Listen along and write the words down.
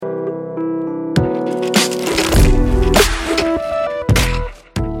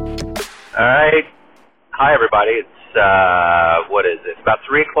Hi, everybody. It's, what is it? It's about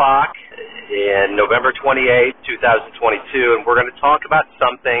 3 o'clock in November 28th, 2022, and we're going to talk about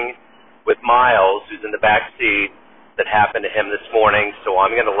something with Miles, who's in the back seat, that happened to him this morning, so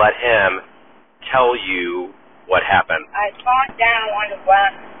I'm going to let him tell you what happened. I fall down on the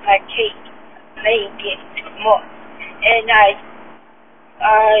ground, my teeth made it more, and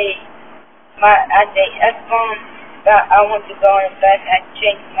the S-phone, but I want to go in the bus. I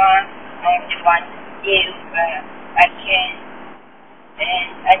changed mine. I just want to do, I can, and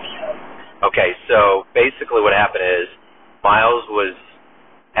I need help. Okay, so basically what happened is Miles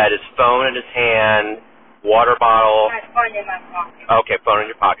had his phone in his hand, water bottle. My phone in my pocket. Okay, phone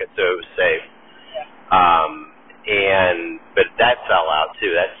in your pocket, so it was safe. Yeah. But that fell out too.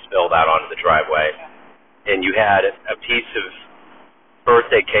 That spilled out onto the driveway. And you had a piece of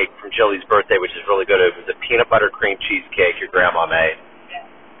birthday cake from Jilly's birthday, which is really good. It was a peanut butter cream cheesecake your grandma made. Yeah.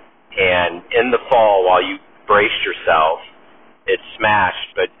 And in the fall, while you braced yourself, it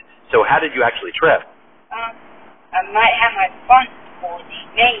smashed. But so how did you actually trip? I might have my phone for the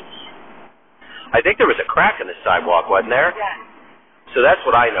maybe. I think there was a crack in the sidewalk, wasn't there? Yeah. So that's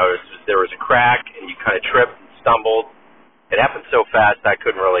what I noticed, was there was a crack, and you kind of tripped and stumbled. It happened so fast I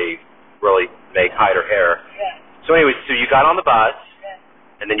couldn't really make hide or hair. Yeah. So anyway, so you got on the bus,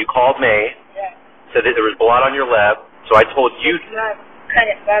 and then you called me, said that there was blood on your lip, so I told you... It's not kind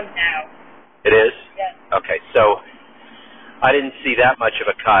of bummed now. It is? Yeah. Okay, so I didn't see that much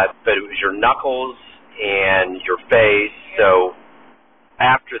of a cut, but it was your knuckles and your face, so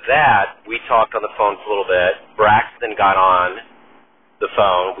after that, we talked on the phone for a little bit. Braxton got on the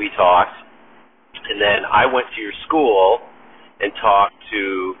phone, we talked, and then I went to your school and talked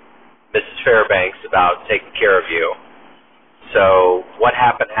to Mrs. Fairbanks about taking care of you. So what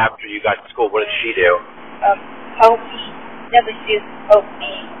happened after you got to school? What did she do? Help me. Never do help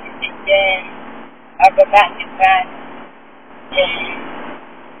me. And then I go back to class. And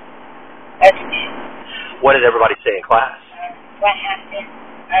that's it. What did everybody say in class? What happened?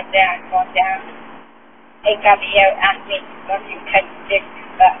 I'm down, fall down. They got me out after me to cut this,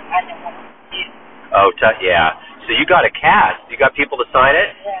 but I don't want to do. Oh, yeah. So you got a cast. You got people to sign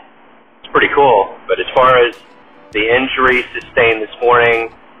it? Yeah. It's pretty cool. But as far as the injury sustained this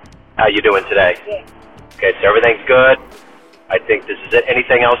morning, how you doing today? Yeah. Okay, so everything's good. I think this is it.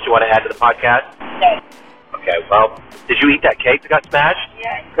 Anything else you want to add to the podcast? No. Okay, well, did you eat that cake that got smashed?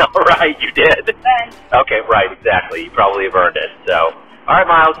 Yeah. All right, you did. Fun. Okay, right, exactly. You probably have earned it. So, all right,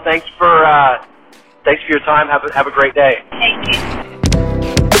 Miles, thanks for your time. Have a great day. Thank you.